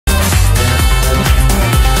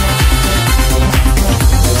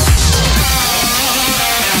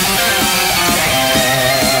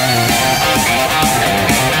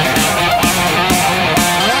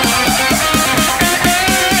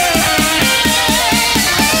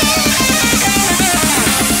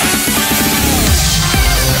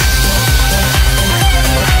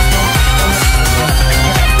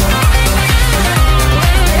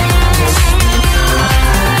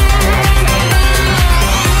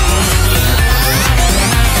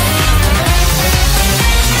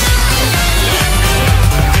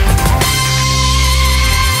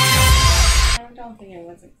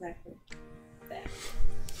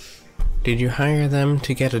Did you hire them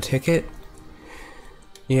to get a ticket?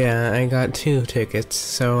 Yeah, I got 2 tickets,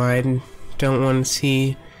 so I don't want to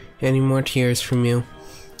see any more tears from you.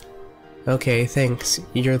 Okay, thanks.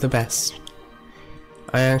 You're the best.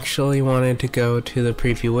 I actually wanted to go to the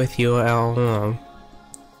preview with you all along.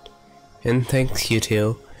 And thanks, you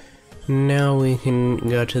two. Now we can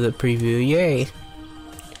go to the preview. Yay!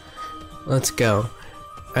 Let's go.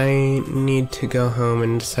 I need to go home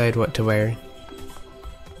and decide what to wear.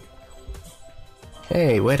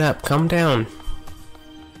 Hey, wait up, calm down.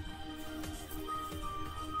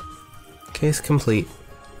 Case complete.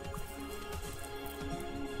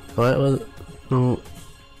 What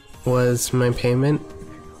was my payment?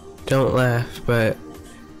 Don't laugh, but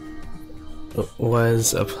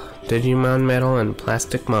was a Digimon medal and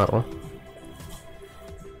plastic model.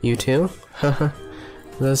 You too? Haha,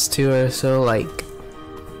 those two are so alike.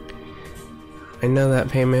 I know that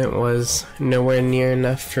payment was nowhere near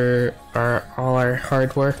enough for all our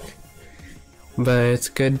hard work, but it's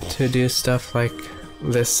good to do stuff like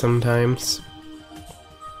this sometimes.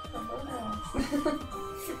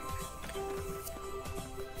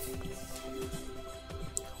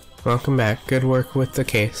 Welcome back. Good work with the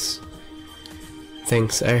case.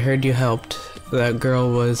 Thanks. I heard you helped. That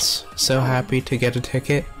girl was so happy to get a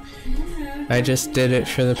ticket. I just did it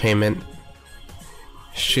for the payment.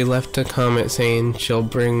 She left a comment saying she'll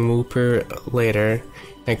bring Whooper later.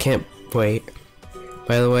 I can't wait.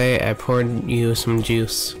 By the way, I poured you some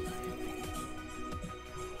juice.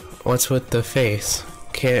 What's with the face?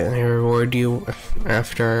 Can't I reward you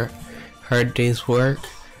after a hard day's work?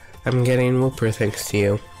 I'm getting Whooper thanks to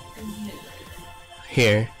you.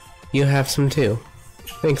 Here, you have some too.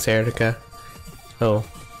 Thanks, Erica. Oh.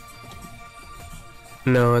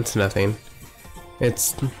 No, it's nothing.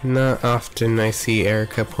 It's not often I see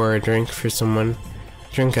Erica pour a drink for someone.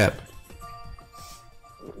 Drink up.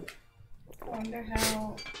 I wonder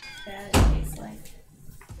how bad it tastes like.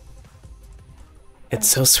 It's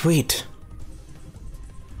so sweet.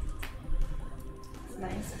 It's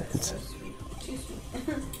nice, but it's so sweet. Too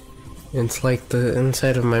sweet. It's like the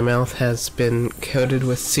inside of my mouth has been coated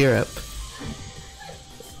with syrup.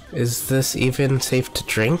 Is this even safe to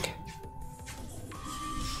drink?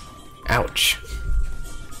 Ouch.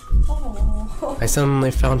 Oh. I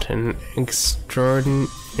suddenly felt an excruciating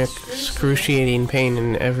pain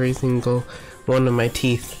in every single one of my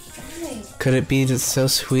teeth. Could it be just so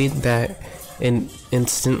sweet that it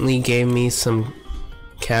instantly gave me some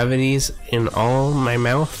cavities in all my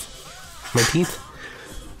mouth? My teeth?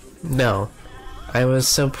 No. I was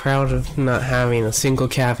so proud of not having a single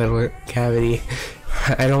cavity.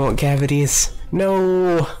 I don't want cavities.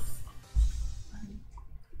 No!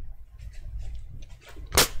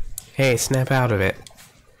 Hey, snap out of it.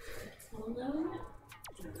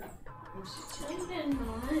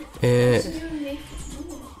 It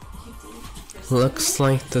looks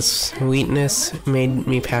like the sweetness made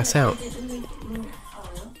me pass out.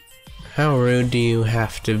 How rude do you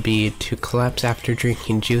have to be to collapse after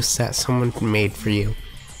drinking juice that someone made for you?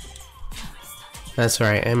 That's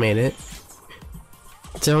right, I made it.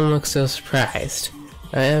 Don't look so surprised.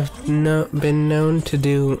 I have been known to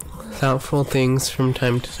do thoughtful things from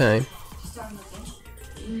time to time.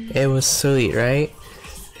 It was sweet, right?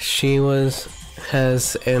 She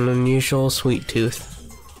has an unusual sweet tooth.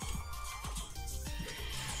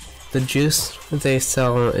 The juice they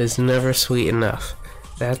sell is never sweet enough.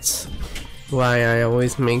 That's why I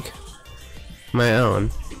always make my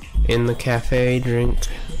own in the cafe's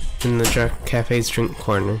drink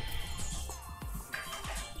corner.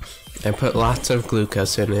 I put lots of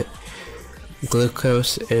glucose in it.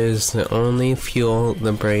 Glucose is the only fuel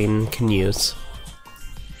the brain can use.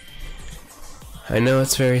 I know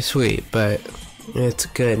it's very sweet, but it's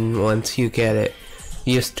good once you get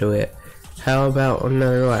used to it. How about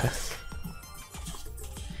another glass?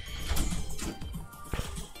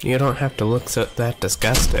 You don't have to look that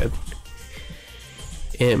disgusted.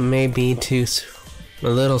 It may be a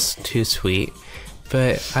little too sweet,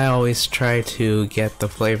 but I always try to get the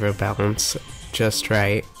flavor balance just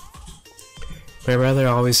right. My brother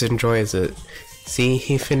always enjoys it. See,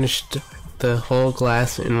 he finished the whole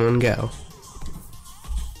glass in one go.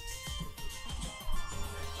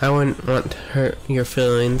 I wouldn't want to hurt your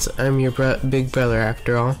feelings. I'm your big brother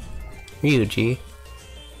after all. Ryuji.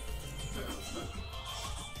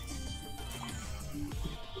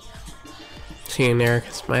 Seeing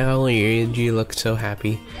Erica smile, Ryuji looked so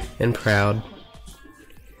happy and proud.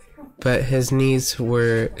 But his knees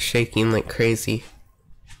were shaking like crazy.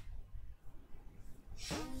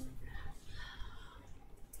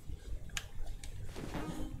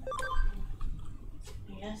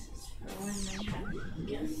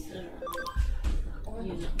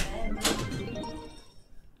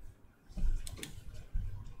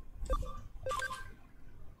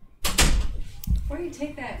 you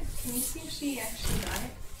take that, can you see if she actually got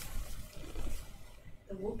it?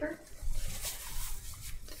 The whooper?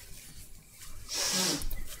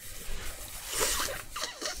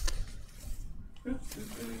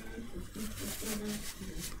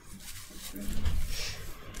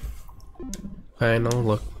 Final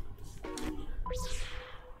look.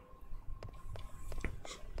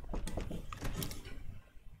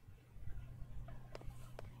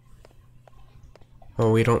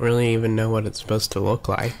 Well, we don't really even know what it's supposed to look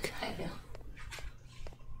like. I know.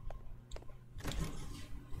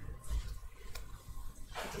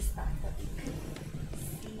 I just thought that we could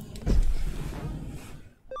see.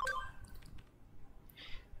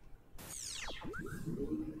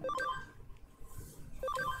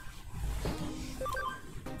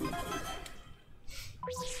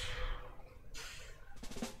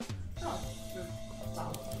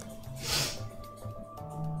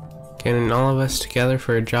 Getting all of us together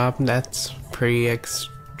for a job, that's pretty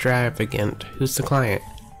extravagant. Who's the client?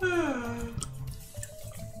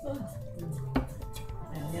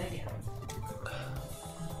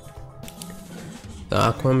 The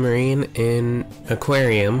Aquamarine in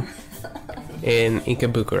Aquarium in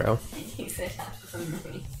Ikebukuro. He said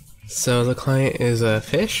Aquamarine. So the client is a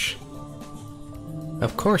fish?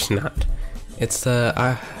 Of course not. It's the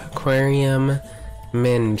Aquarium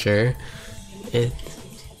manager.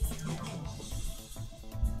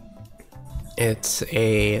 It's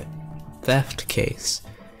a theft case.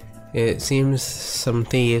 It seems some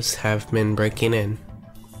thieves have been breaking in.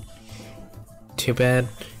 Too bad.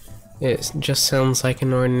 It just sounds like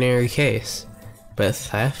an ordinary case. But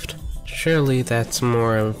theft? Surely that's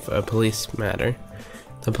more of a police matter.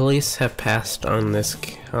 The police have passed on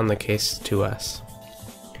the case to us.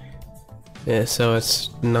 So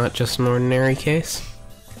it's not just an ordinary case?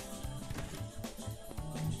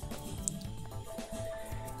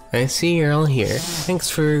 I see you're all here. Thanks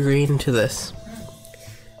for agreeing to this.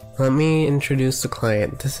 Let me introduce the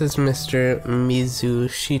client. This is Mr.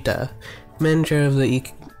 Mizushita, manager of the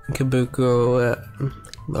Ikebukuro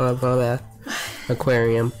blah, blah, blah,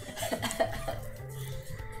 Aquarium.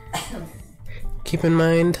 Keep in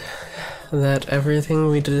mind that everything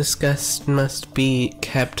we discussed must be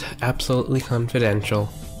kept absolutely confidential.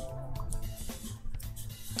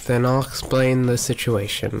 Then I'll explain the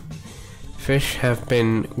situation. Fish have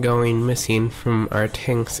been going missing from our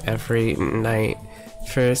tanks every night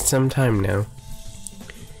for some time now.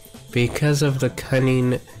 Because of the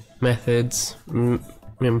cunning methods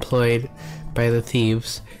employed by the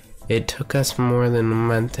thieves, it took us more than a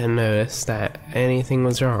month to notice that anything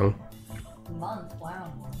was wrong. A month?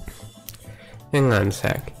 Wow. Hang on a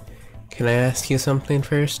sec. Can I ask you something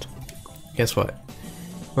first? Guess what?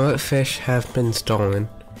 What fish have been stolen?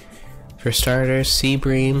 For starters, sea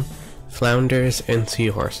bream, flounders, and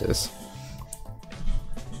seahorses.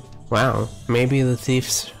 Wow, maybe the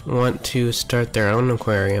thieves want to start their own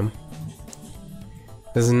aquarium.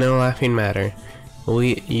 This is no laughing matter.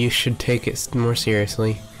 You should take it more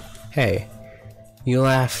seriously. Hey, you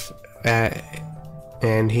laugh at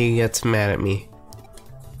and he gets mad at me.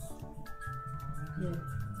 Yeah,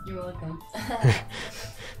 you're welcome.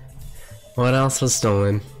 What else was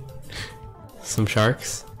stolen? Some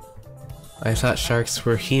sharks? I thought sharks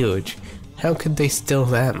were huge. How could they steal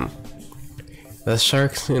them? The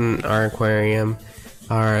sharks in our aquarium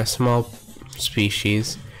are a small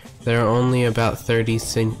species. They're only about 30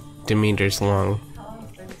 centimeters long. How long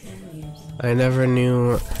is 30 centimeters? I never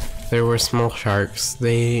knew there were small sharks.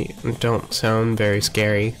 They don't sound very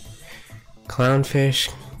scary. Clownfish,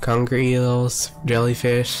 conger eels,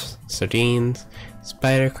 jellyfish, sardines,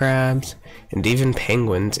 spider crabs, and even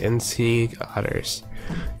penguins and sea otters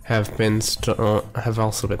have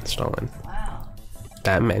also been stolen. Wow.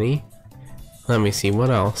 That many? Let me see, what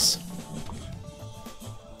else?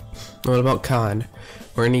 What about cod?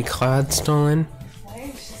 Were any cod stolen? Why are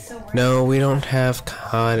you so worried? No, we don't have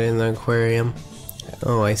cod in the aquarium.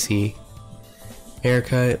 Oh, I see.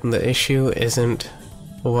 Erica, the issue isn't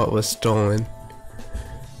what was stolen.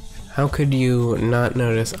 How could you not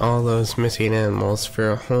notice all those missing animals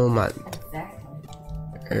for a whole month?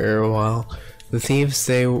 Exactly. Well, the thieves,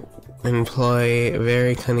 they employ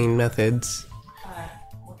very cunning methods.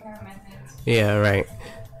 What kind of methods? Yeah, right.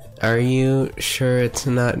 Are you sure it's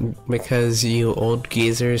not because you old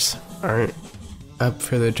geezers aren't up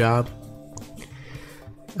for the job?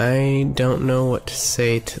 I don't know what to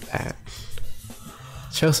say to that.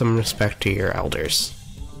 Show some respect to your elders.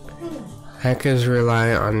 Hackers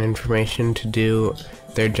rely on information to do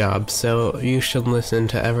their job, so you should listen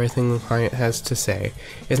to everything the client has to say.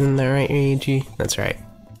 Isn't that right, Eiji? That's right.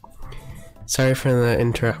 Sorry for the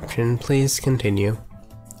interruption. Please continue.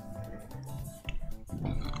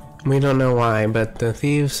 We don't know why, but the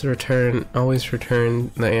thieves always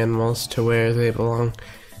return the animals to where they belong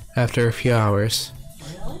after a few hours.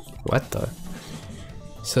 What the?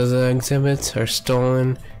 So the exhibits are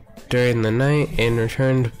stolen during the night and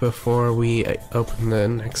returned before we open the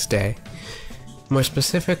next day. More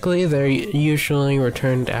specifically, they're usually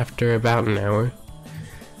returned after about an hour.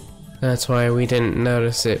 That's why we didn't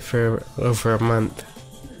notice it for over a month.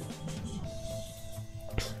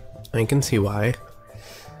 I can see why.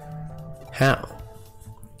 How?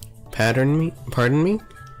 Pardon me?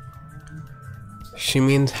 She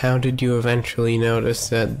means, how did you eventually notice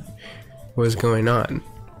that was going on?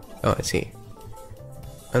 Oh, I see.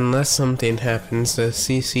 Unless something happens, the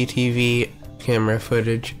CCTV camera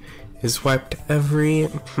footage is wiped every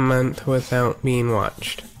month without being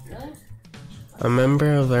watched. A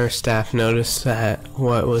member of our staff noticed that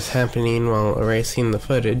what was happening while erasing the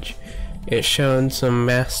footage. It showed some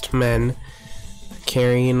masked men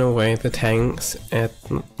carrying away the tanks at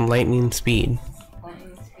lightning speed.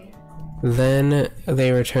 Then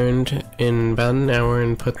they returned in about an hour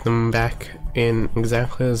and put them back in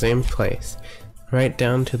exactly the same place, right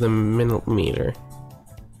down to the millimeter.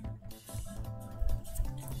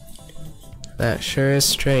 That sure is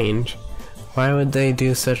strange. Why would they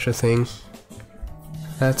do such a thing?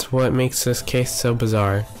 That's what makes this case so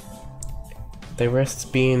bizarre. They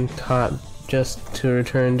risked being caught just to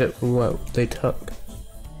return to what they took.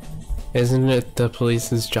 Isn't it the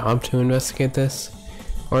police's job to investigate this?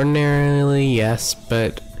 Ordinarily, yes,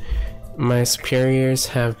 but my superiors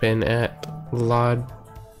have been at loggerheads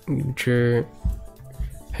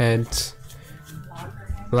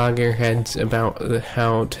about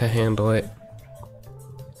how to handle it.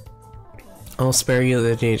 I'll spare you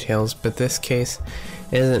the details, but this case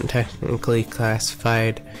isn't technically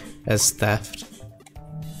classified as theft.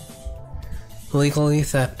 Legally,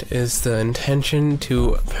 theft is the intention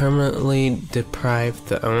to permanently deprive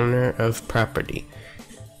the owner of property.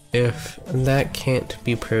 If that can't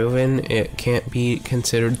be proven, it can't be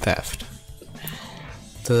considered theft.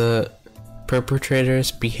 The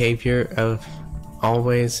perpetrator's behavior of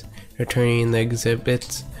always returning the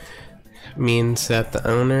exhibits means that the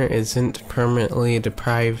owner isn't permanently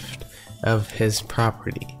deprived of his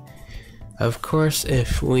property. Of course,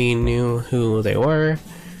 if we knew who they are,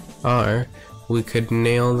 we could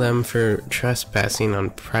nail them for trespassing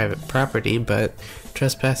on private property, but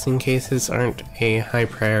trespassing cases aren't a high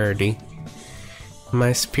priority.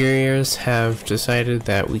 My superiors have decided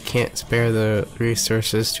that we can't spare the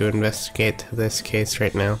resources to investigate this case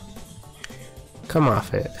right now. Come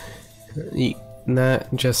off it. That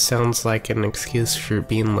just sounds like an excuse for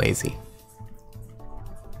being lazy.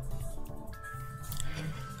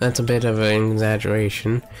 That's a bit of an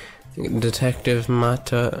exaggeration. Detective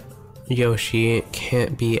Matayoshi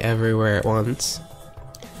can't be everywhere at once.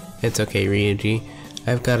 It's okay, Ryuji.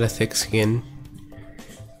 I've got a thick skin.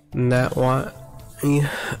 That why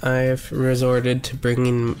I've resorted to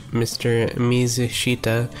bringing Mr.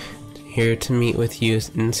 Mizushita here to meet with you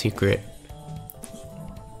in secret.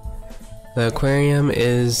 The aquarium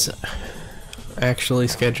is actually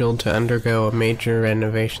scheduled to undergo a major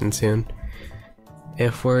renovation soon.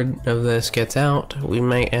 If word of this gets out, we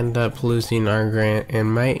might end up losing our grant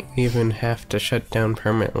and might even have to shut down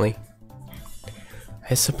permanently.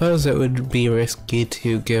 I suppose it would be risky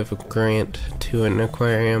to give a grant to an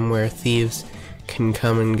aquarium where thieves can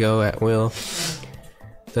come and go at will.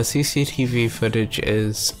 The CCTV footage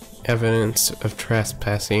is evidence of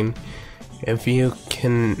trespassing. If you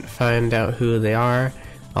can find out who they are,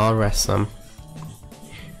 I'll arrest them.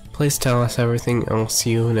 Please tell us everything else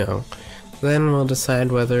you know. Then we'll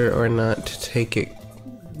decide whether or not to take the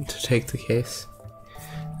case.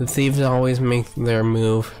 The thieves always make their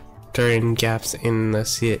move during gaps in the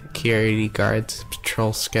security guard's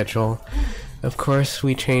patrol schedule. Of course,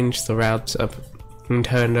 we change the routes up and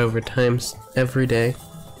turn over times every day.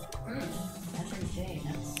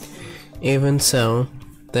 Even so,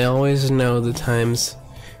 they always know the times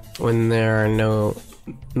when there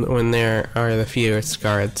are the fewest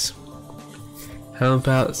guards. How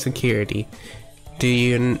about security? Do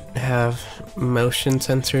you have motion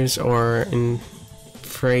sensors or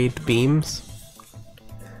infrared beams?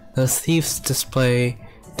 Those thieves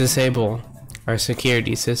disable our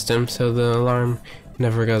security system so the alarm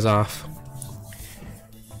never goes off.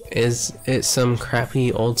 Is it some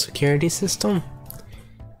crappy old security system?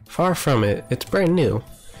 Far from it, it's brand new.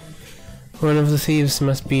 One of the thieves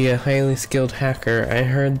must be a highly skilled hacker. I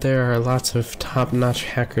heard there are lots of top-notch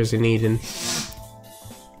hackers in Eden.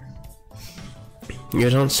 You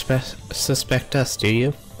don't suspect us, do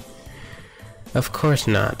you? Of course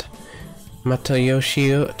not.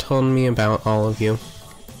 Matayoshi told me about all of you.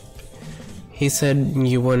 He said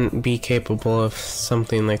you wouldn't be capable of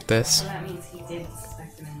something like this. So that means he did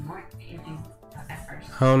suspect him in more at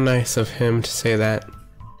first. How nice of him to say that.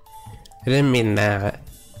 I didn't mean that.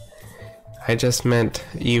 I just meant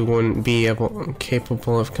you wouldn't be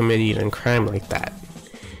capable of committing a crime like that.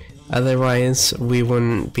 Otherwise, we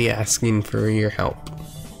wouldn't be asking for your help.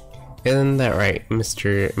 Isn't that right,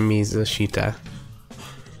 Mr. Mizushita?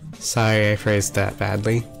 Sorry I phrased that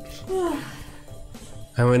badly.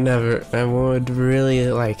 I would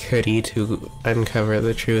really like Hoodie to uncover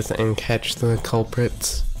the truth and catch the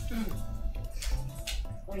culprits.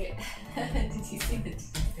 Wait, did you see the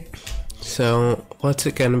detective? So, what's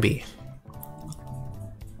it gonna be?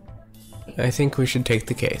 I think we should take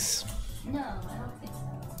the case. No, I don't think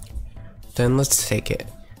so. Then let's take it.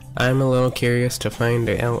 I'm a little curious to find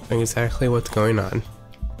out exactly what's going on.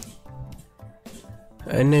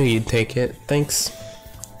 I knew you'd take it. Thanks.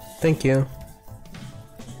 Thank you.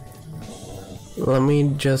 Let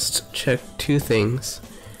me just check two things.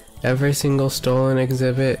 Every single stolen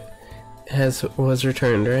exhibit was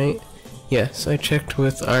returned, right? Yes, I checked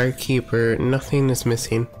with our keeper. Nothing is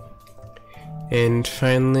missing. And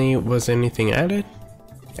finally, was anything added?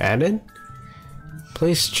 Added?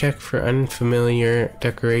 Please check for unfamiliar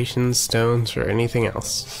decorations, stones, or anything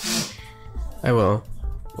else. I will.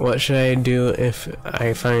 What should I do if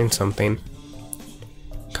I find something?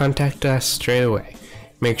 Contact us straight away.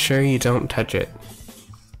 Make sure you don't touch it.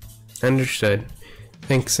 Understood.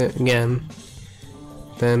 Thanks again.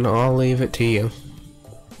 Then I'll leave it to you.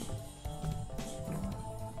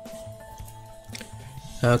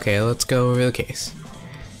 Okay, let's go over the case.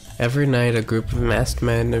 Every night, a group of masked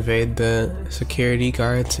men evade the security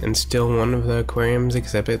guards and steal one of the aquarium's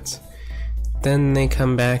exhibits. Then they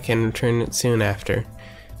come back and return it soon after.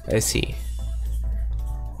 I see.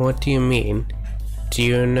 What do you mean? Do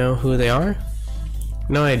you know who they are?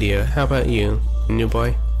 No idea. How about you, new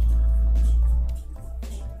boy?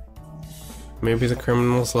 Maybe the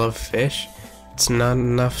criminals love fish? It's not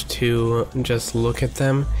enough to just look at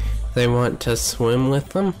them. They want to swim with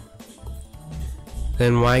them?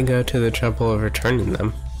 Then why go to the trouble of returning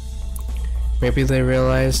them? Maybe they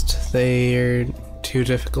realized they're too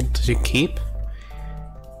difficult to keep?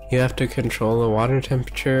 You have to control the water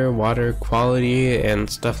temperature, water quality, and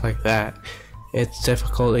stuff like that. It's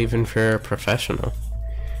difficult even for a professional.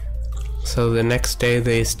 So the next day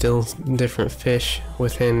they steal different fish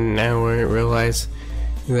within an hour, realize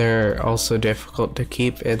they're also difficult to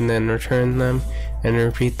keep, and then return them and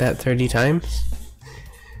repeat that 30 times?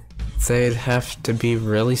 They'd have to be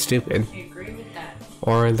really stupid. I agree with that.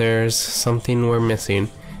 Or there's something we're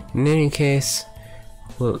missing. In any case,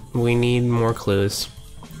 we need more clues.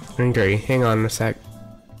 I agree. Hang on a sec.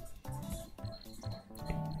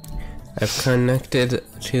 I've connected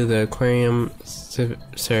to the Aquarium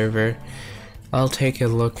server. I'll take a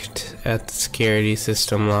look at the security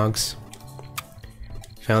system logs.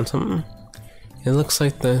 Found something? It looks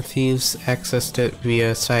like the thieves accessed it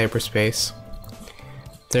via cyberspace.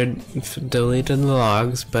 They deleted the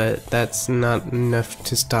logs, but that's not enough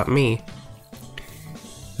to stop me.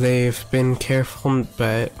 They've been careful,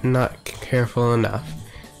 but not careful enough.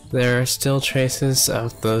 There are still traces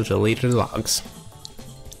of the deleted logs.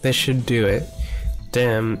 This should do it.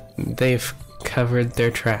 Damn, they've covered their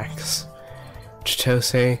tracks.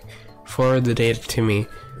 Chitose, forward the data to me.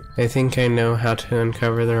 I think I know how to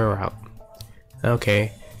uncover their route.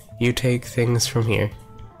 Okay, you take things from here.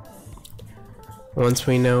 Once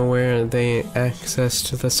we know where they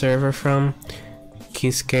accessed the server from,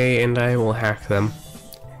 Kisuke and I will hack them.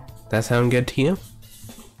 That sound good to you?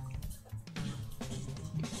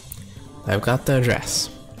 I've got the address.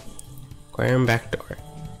 Aquarium back door.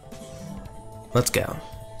 Let's go.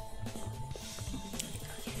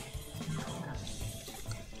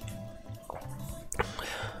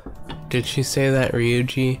 Did she say that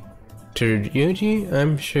Ryuji to Ryuji?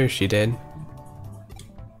 I'm sure she did.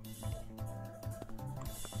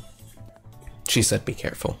 She said be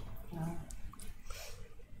careful.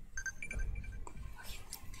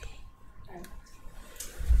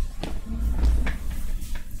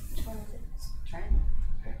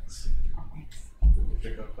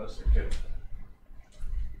 Pick up closer, kid.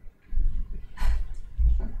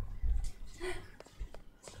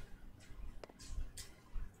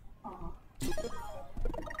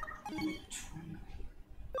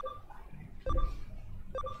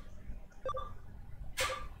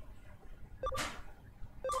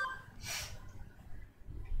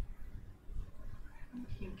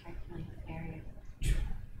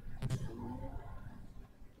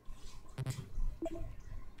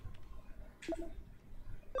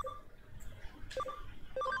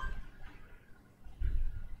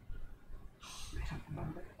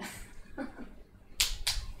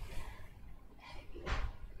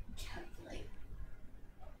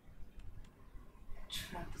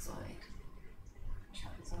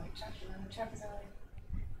 trapezoid.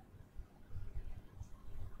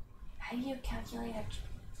 How do you calculate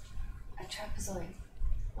a trapezoid?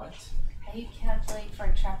 What? How do you calculate for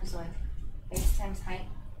a trapezoid? Base times height?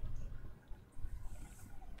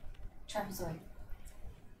 Trapezoid.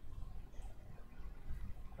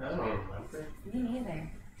 I don't remember. Me neither.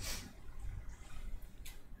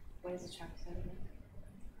 What is a trapezoid again?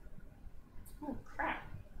 Oh crap.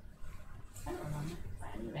 I don't remember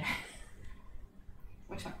that either.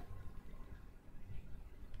 Which one?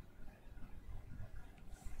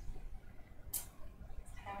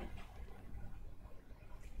 Damn it.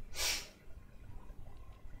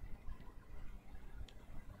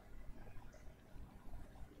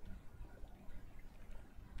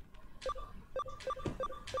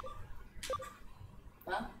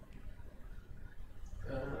 Well,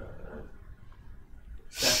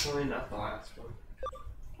 Definitely not the last one.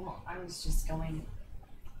 well, I was just going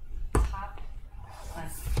top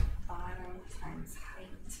plus bottom times height.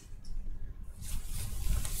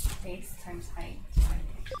 Base times height.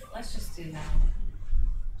 Let's just do that one.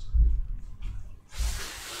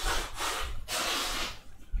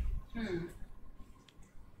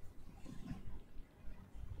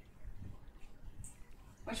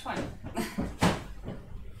 Which one?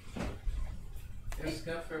 Just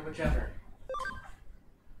go for whichever.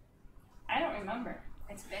 I don't remember.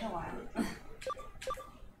 It's been a while.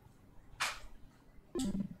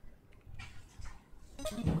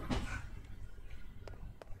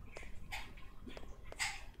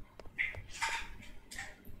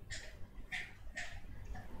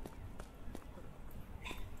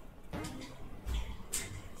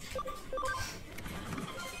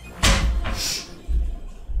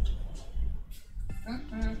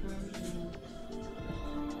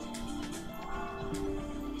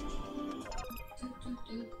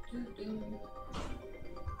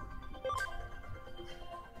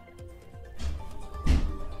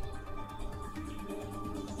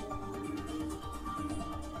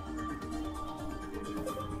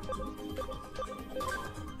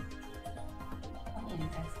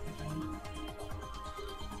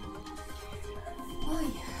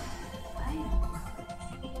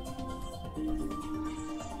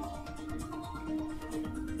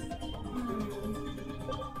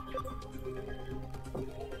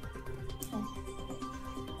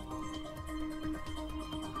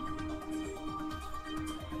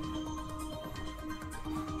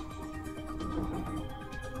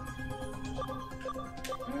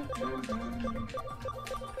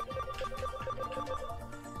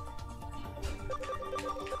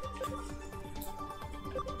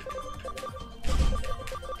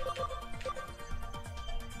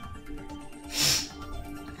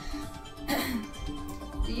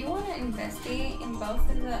 Do you want to investigate in both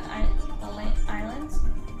of the islands?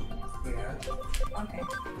 Yeah. Okay.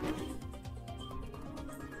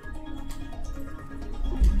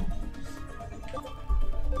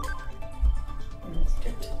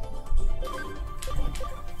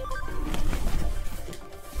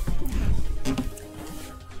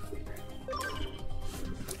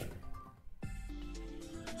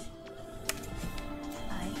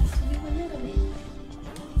 I used to do a little bit.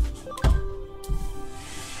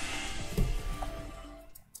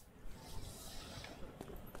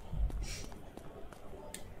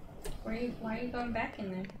 Why are you going back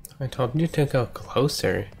in there? I told you to go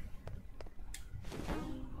closer.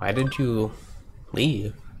 Why did you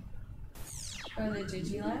leave? Oh, the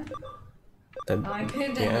Digilab? The, Oh, I could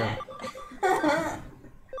have done yeah. that.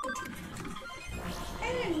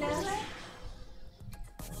 I didn't know that.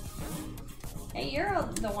 Hey, you're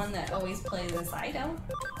the one that always plays this. I don't.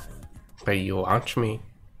 But you watch me.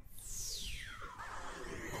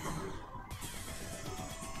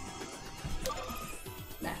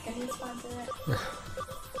 Not gonna respond to that.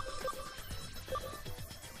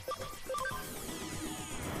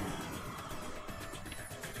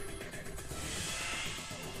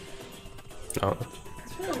 Oh,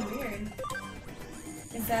 It's really weird.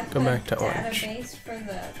 Is that Go the back to orange. database for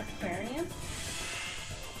the aquarium?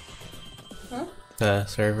 Huh? the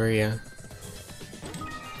server, yeah.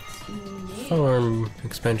 Neat. Form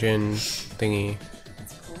expansion thingy.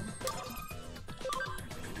 That's cool.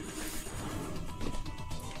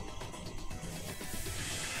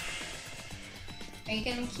 Are you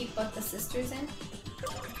gonna keep both the sisters in?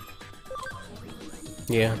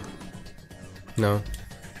 Yeah. No.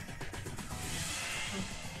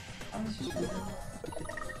 I was just wondering.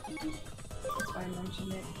 That's why I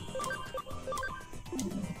mentioned it.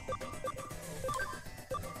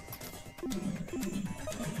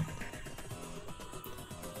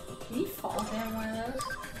 Can you fall down one of those?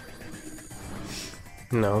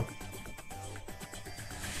 No.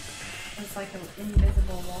 Was It's like an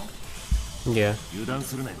invisible wall. Yeah.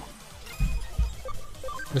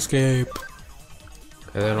 Escape.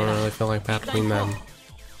 I don't really feel like battling them.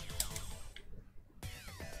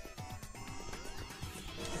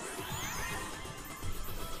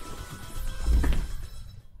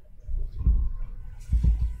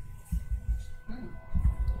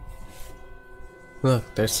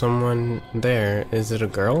 Look, there's someone there. Is it a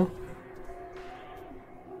girl?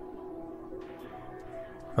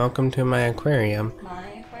 Welcome to my aquarium.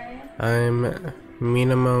 My aquarium? I'm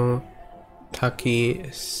Minamo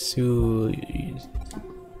Takisu.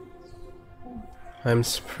 I'm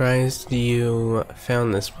surprised you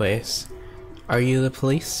found this place. Are you the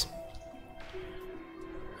police?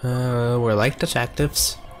 We're like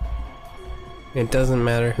detectives. It doesn't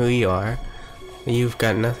matter who you are. You've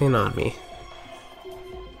got nothing on me.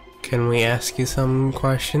 Can we ask you some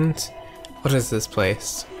questions? What is this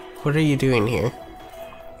place? What are you doing here?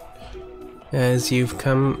 As you've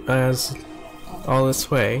come all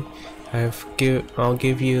this way, I'll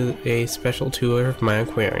give you a special tour of my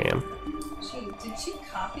aquarium. Did she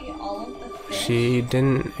copy all of the fish? She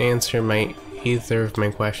didn't answer either of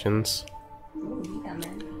my questions. Ooh, you come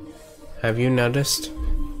in. Have you noticed?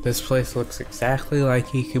 This place looks exactly like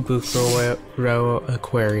Ikubuko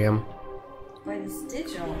Aquarium. But it's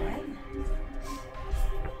digital, right?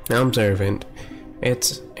 Observant.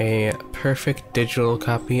 It's a perfect digital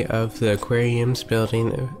copy of the aquarium's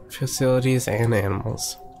building, facilities, and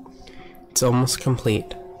animals. It's almost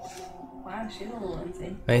complete. Wow, she's a little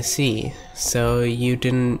insane. I see. So you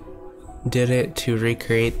did it to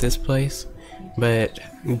recreate this place? But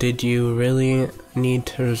did you really need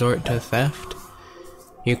to resort to theft?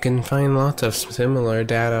 You can find lots of similar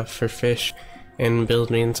data for fish and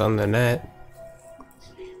buildings on the net.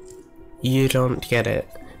 You don't get it.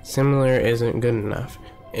 Similar isn't good enough.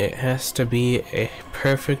 It has to be a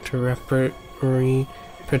perfect reproduction.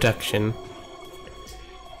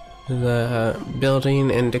 The building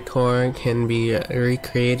and decor can be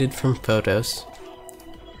recreated from photos,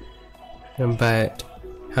 but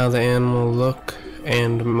how the animal look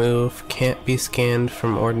and move can't be scanned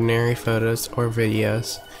from ordinary photos or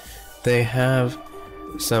videos. They have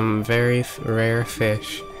some very rare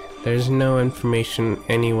fish. There's no information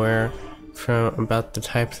anywhere about the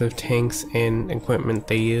types of tanks and equipment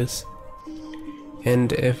they use.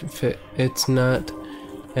 And it's not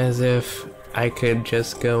as if I could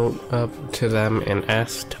just go up to them and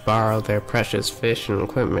ask to borrow their precious fish and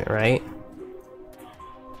equipment, right?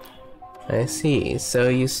 I see. So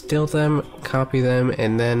you steal them, copy them,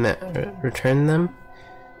 and then return them?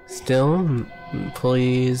 Still?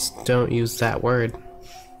 Please don't use that word.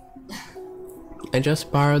 I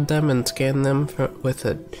just borrowed them and scanned them with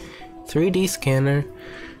a 3D scanner.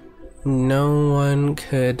 No one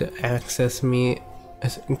could accuse me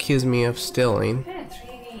of stealing.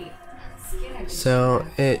 So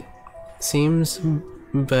it seems,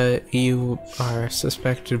 but you are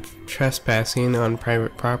suspected of trespassing on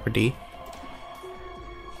private property.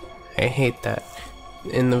 I hate that.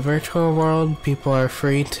 In the virtual world, people are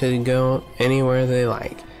free to go anywhere they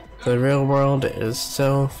like. The real world is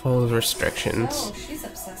so full of restrictions. Oh, she's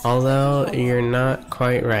obsessed. Although you're not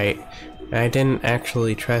quite right. I didn't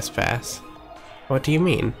actually trespass. What do you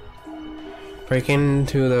mean? Breaking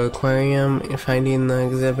into the aquarium, finding the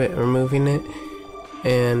exhibit, removing it,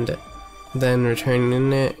 and then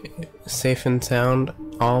returning it safe and sound,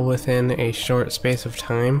 all within a short space of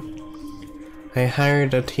time. I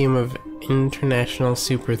hired a team of international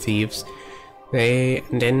super thieves. They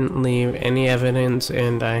didn't leave any evidence,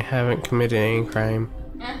 and I haven't committed any crime.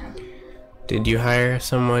 Did you hire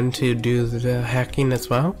someone to do the hacking as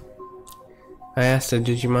well? I asked a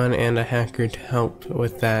Digimon and a hacker to help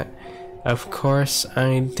with that. Of course,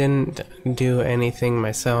 I didn't do anything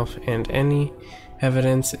myself, and any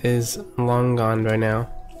evidence is long gone by now.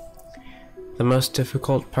 The most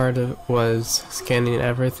difficult part was scanning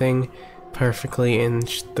everything perfectly in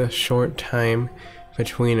the short time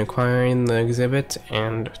between acquiring the exhibits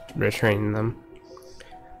and returning them.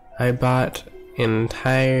 I bought an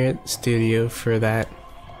entire studio for that.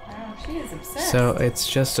 Wow, she is obsessed. So it's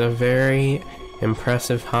just a very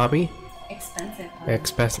impressive hobby. Expensive.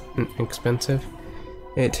 Expensive.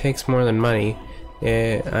 It takes more than money.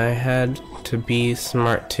 I had to be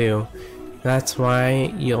smart too. That's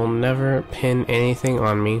why you'll never pin anything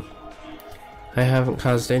on me. I haven't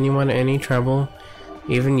caused anyone any trouble,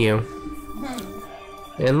 even you.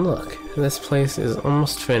 And look, this place is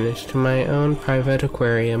almost finished. My own private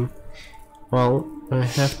aquarium. Well, I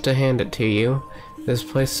have to hand it to you. This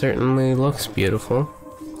place certainly looks beautiful.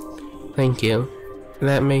 Thank you.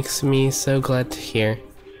 That makes me so glad to hear.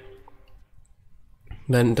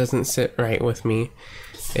 That doesn't sit right with me.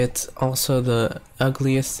 It's also the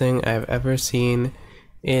ugliest thing I've ever seen,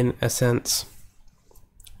 in a sense.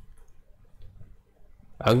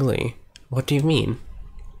 Ugly? What do you mean?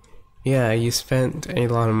 Yeah, you spent a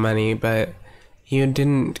lot of money, but you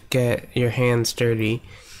didn't get your hands dirty.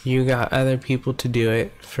 You got other people to do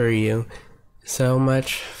it for you. So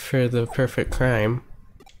much for the perfect crime.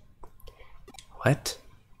 What?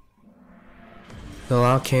 The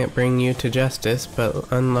law can't bring you to justice, but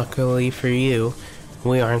unluckily for you,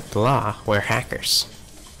 we aren't the law, we're hackers.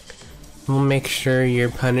 We'll make sure you're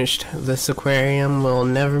punished. This aquarium will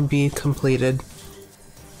never be completed.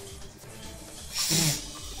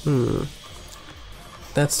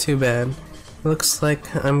 That's too bad. Looks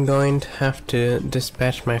like I'm going to have to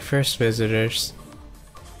dispatch my first visitors.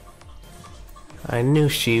 I knew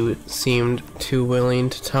seemed too willing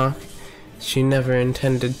to talk. She never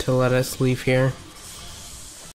intended to let us leave here.